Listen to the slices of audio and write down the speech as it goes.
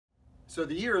So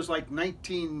the year is like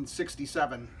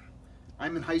 1967.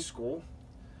 I'm in high school.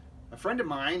 A friend of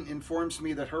mine informs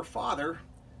me that her father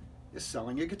is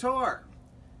selling a guitar.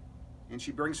 And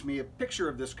she brings me a picture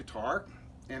of this guitar,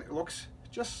 and it looks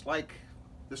just like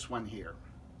this one here.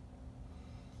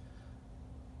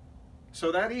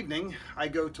 So that evening, I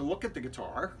go to look at the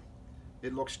guitar.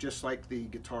 It looks just like the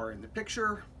guitar in the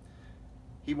picture.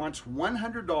 He wants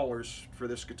 $100 for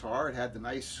this guitar. It had the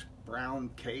nice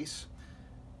brown case.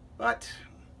 But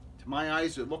to my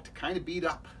eyes, it looked kind of beat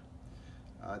up.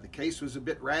 The case was a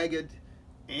bit ragged,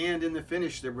 and in the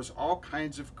finish, there was all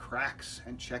kinds of cracks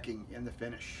and checking in the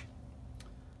finish.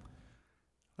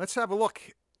 Let's have a look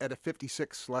at a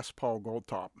 56 Les Paul Gold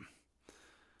Top.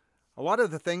 A lot of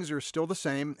the things are still the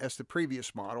same as the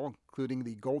previous model, including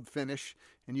the gold finish,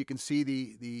 and you can see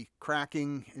the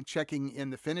cracking and checking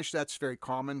in the finish. That's very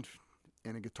common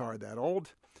in a guitar that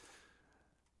old.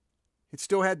 It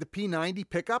still had the P90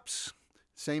 pickups,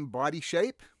 same body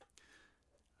shape,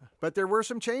 but there were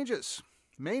some changes.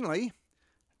 Mainly,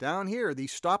 down here, the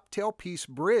stop tailpiece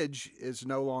bridge is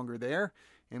no longer there,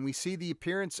 and we see the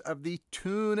appearance of the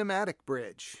Tune-o-matic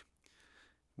bridge,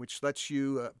 which lets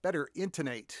you better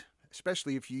intonate,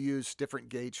 especially if you use different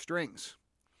gauge strings.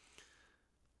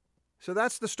 So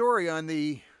that's the story on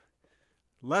the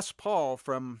Les Paul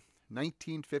from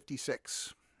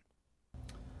 1956.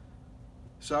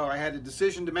 So I had a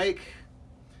decision to make,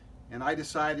 and I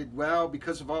decided, well,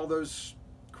 because of all those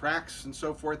cracks and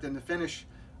so forth in the finish,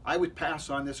 I would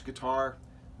pass on this guitar,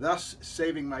 thus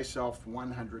saving myself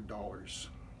 $100.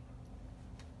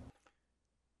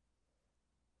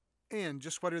 And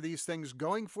just what are these things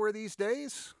going for these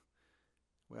days?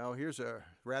 Well, here's a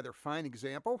rather fine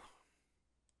example.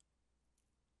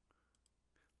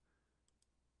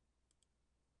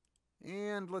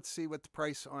 And let's see what the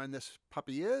price on this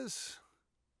puppy is.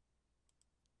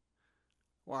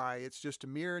 Why, it's just a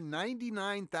mere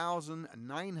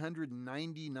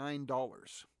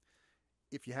 $99,999.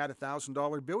 If you had a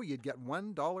 $1,000 bill, you'd get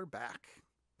 $1 back.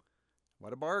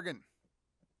 What a bargain.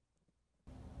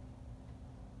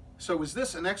 So is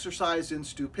this an exercise in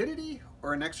stupidity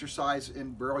or an exercise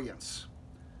in brilliance?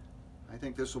 I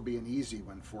think this will be an easy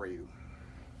one for you.